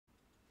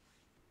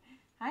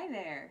Hi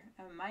there,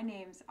 my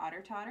name's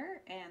Otter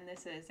Totter, and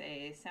this is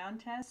a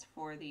sound test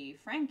for the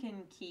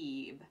Franken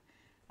Keeb.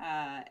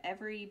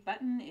 Every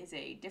button is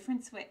a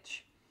different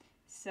switch.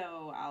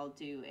 So I'll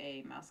do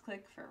a mouse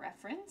click for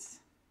reference.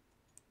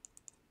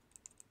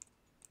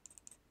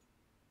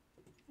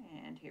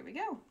 And here we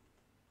go.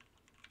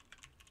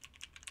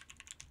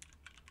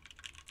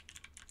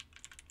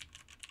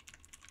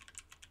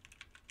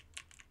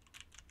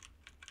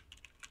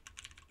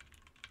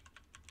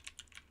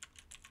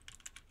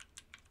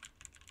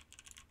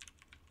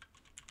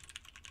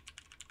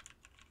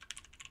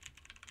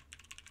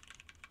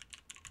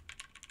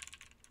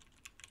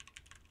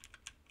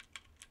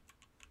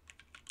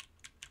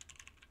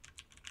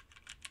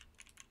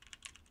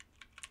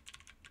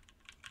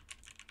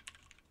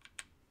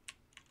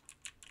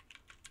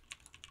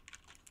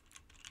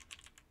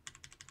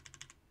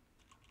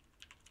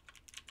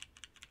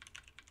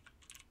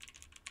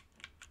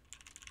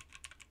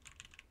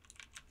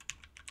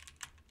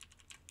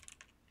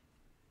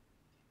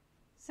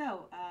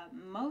 So,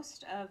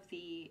 most of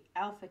the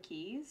alpha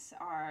keys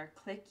are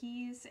click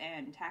keys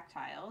and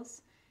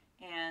tactiles,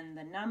 and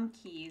the num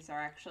keys are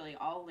actually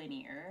all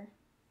linear.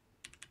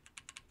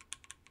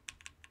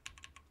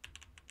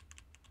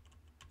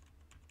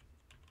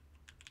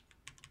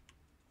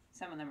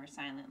 Some of them are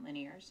silent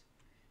linears.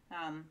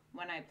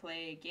 When I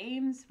play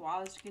games,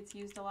 WASD gets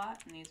used a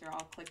lot, and these are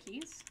all click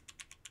keys.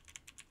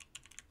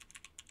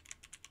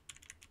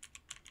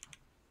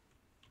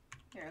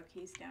 Arrow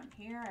keys down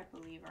here, I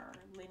believe, are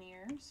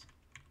linears.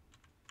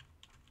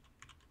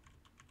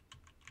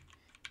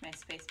 My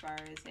spacebar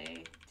is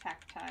a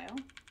tactile.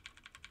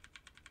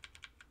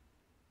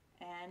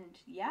 And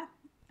yeah,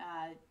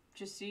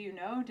 just so you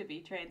know, to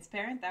be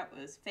transparent, that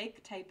was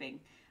fake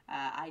typing.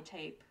 I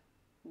type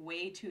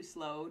way too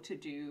slow to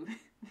do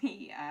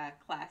the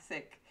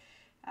classic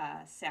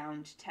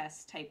sound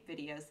test type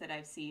videos that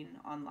I've seen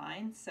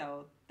online,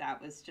 so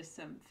that was just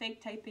some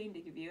fake typing to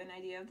give you an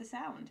idea of the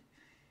sound.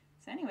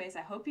 So anyways,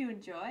 I hope you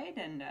enjoyed,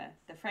 and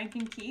the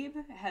Franken Keeb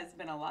has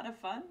been a lot of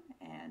fun,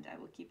 and I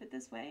will keep it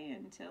this way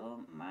until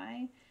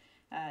my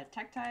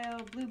tactile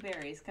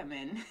blueberries come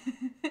in.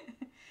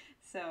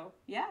 So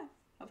yeah,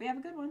 hope you have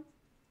a good one.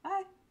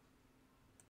 Bye!